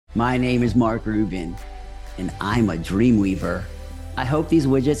My name is Mark Rubin, and I'm a dream weaver. I hope these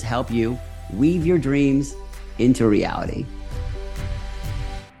widgets help you weave your dreams into reality.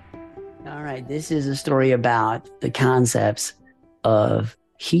 All right, this is a story about the concepts of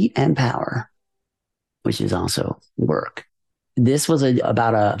heat and power, which is also work. This was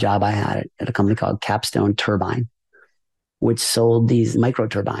about a job I had at a company called Capstone Turbine, which sold these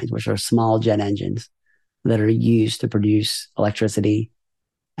microturbines, which are small jet engines that are used to produce electricity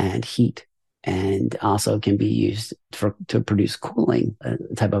and heat, and also can be used to produce cooling, a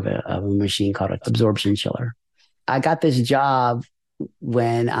type of a machine called an absorption chiller. I got this job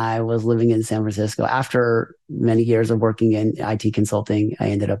when I was living in San Francisco. After many years of working in IT consulting, I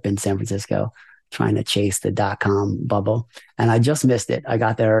ended up in San Francisco trying to chase the dot-com bubble. And I just missed it. I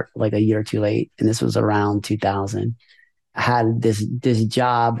got there like a year or two late, and this was around 2000. I had this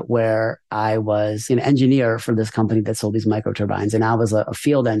job where I was an engineer for this company that sold these microturbines. And I was a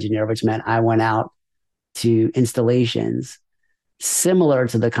field engineer, which meant I went out to installations similar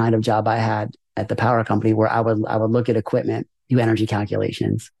to the kind of job I had at the power company, where I would look at equipment, do energy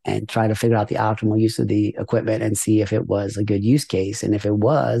calculations, and try to figure out the optimal use of the equipment and see if it was a good use case. And if it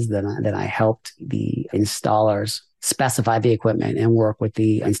was, then I helped the installers specify the equipment and work with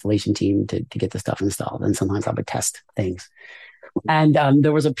the installation team to get the stuff installed. And sometimes I would test things. And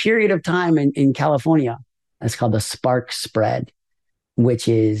there was a period of time in California, it's called the spark spread, which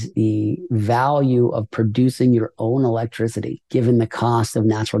is the value of producing your own electricity, given the cost of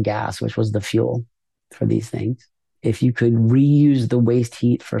natural gas, which was the fuel for these things. If you could reuse the waste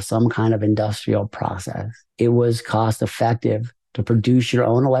heat for some kind of industrial process, it was cost effective to produce your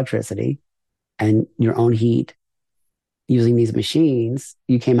own electricity and your own heat using these machines.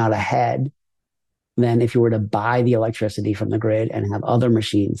 You came out ahead than if you were to buy the electricity from the grid and have other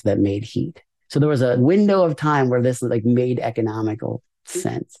machines that made heat. So there was a window of time where this like made economical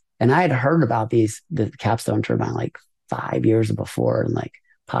sense. And I had heard about the Capstone turbine like 5 years before in like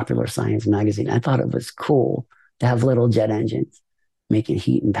Popular Science magazine. I thought it was cool to have little jet engines making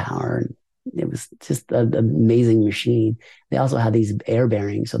heat and power. And it was just an amazing machine. They also had these air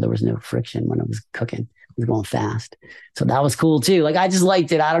bearings, so there was no friction when it was cooking. It was going fast. So that was cool too. Like I just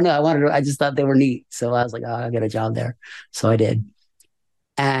liked it. I don't know. I just thought they were neat. So I was like, oh, I'll get a job there. So I did.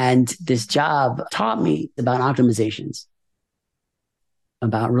 And this job taught me about optimizations,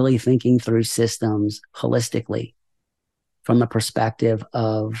 about really thinking through systems holistically from the perspective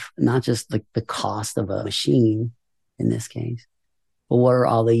of not just the cost of a machine in this case, but what are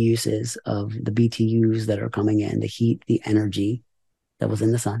all the uses of the BTUs that are coming in to heat the energy that was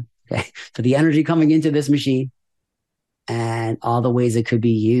in the sun. Okay. So the energy coming into this machine and all the ways it could be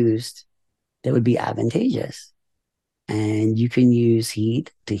used that would be advantageous. And you can use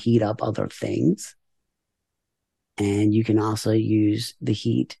heat to heat up other things. And you can also use the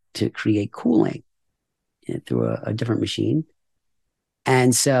heat to create cooling through a different machine.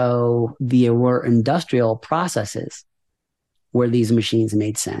 And so there were industrial processes where these machines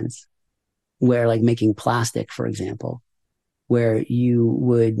made sense, where like making plastic, for example, where you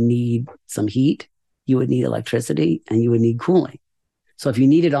would need some heat, you would need electricity, and you would need cooling. So if you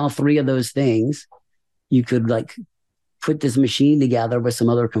needed all three of those things, you could like put this machine together with some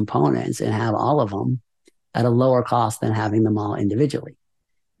other components and have all of them at a lower cost than having them all individually.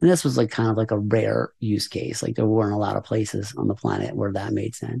 And this was like kind of like a rare use case. Like there weren't a lot of places on the planet where that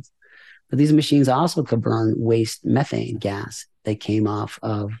made sense. But these machines also could burn waste methane gas that came off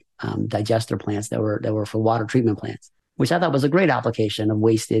of digester plants that were for water treatment plants, which I thought was a great application of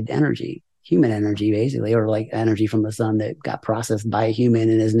wasted energy, human energy, basically, or like energy from the sun that got processed by a human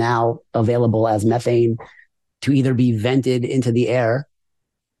and is now available as methane to either be vented into the air,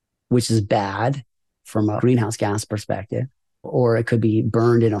 which is bad from a greenhouse gas perspective, or it could be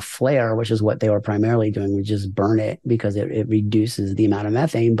burned in a flare, which is what they were primarily doing, would just burn it because it reduces the amount of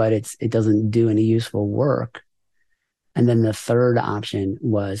methane, but it doesn't do any useful work. And then the third option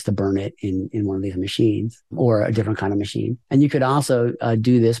was to burn it in one of these machines or a different kind of machine. And you could also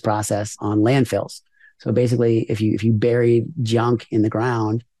do this process on landfills. So basically, if you bury junk in the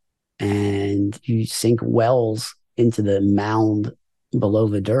ground and you sink wells into the mound below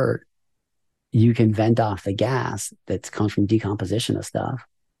the dirt, you can vent off the gas that comes from decomposition of stuff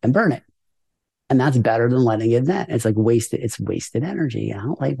and burn it. And that's better than letting it vent. It's like it's wasted energy. I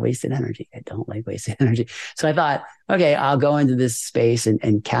don't like wasted energy. I don't like wasted energy. So I thought, okay, I'll go into this space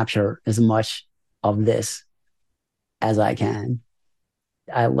and capture as much of this as I can.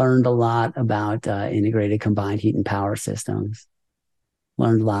 I learned a lot about integrated combined heat and power systems,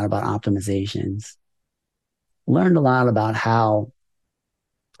 learned a lot about optimizations, learned a lot about how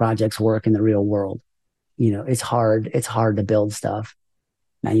projects work in the real world. You know, it's hard to build stuff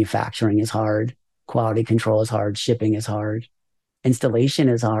Manufacturing is hard. Quality control is hard. Shipping is hard. Installation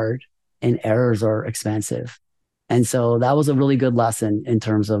is hard, and errors are expensive. And so that was a really good lesson in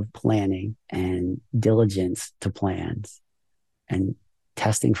terms of planning and diligence to plans and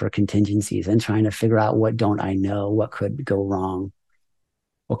testing for contingencies and trying to figure out what don't I know, what could go wrong,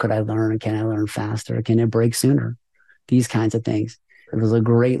 what could I learn, can I learn faster, can it break sooner, these kinds of things. It was a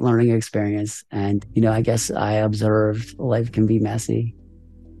great learning experience. And, I guess I observed life can be messy,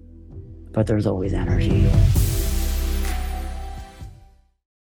 but there's always energy.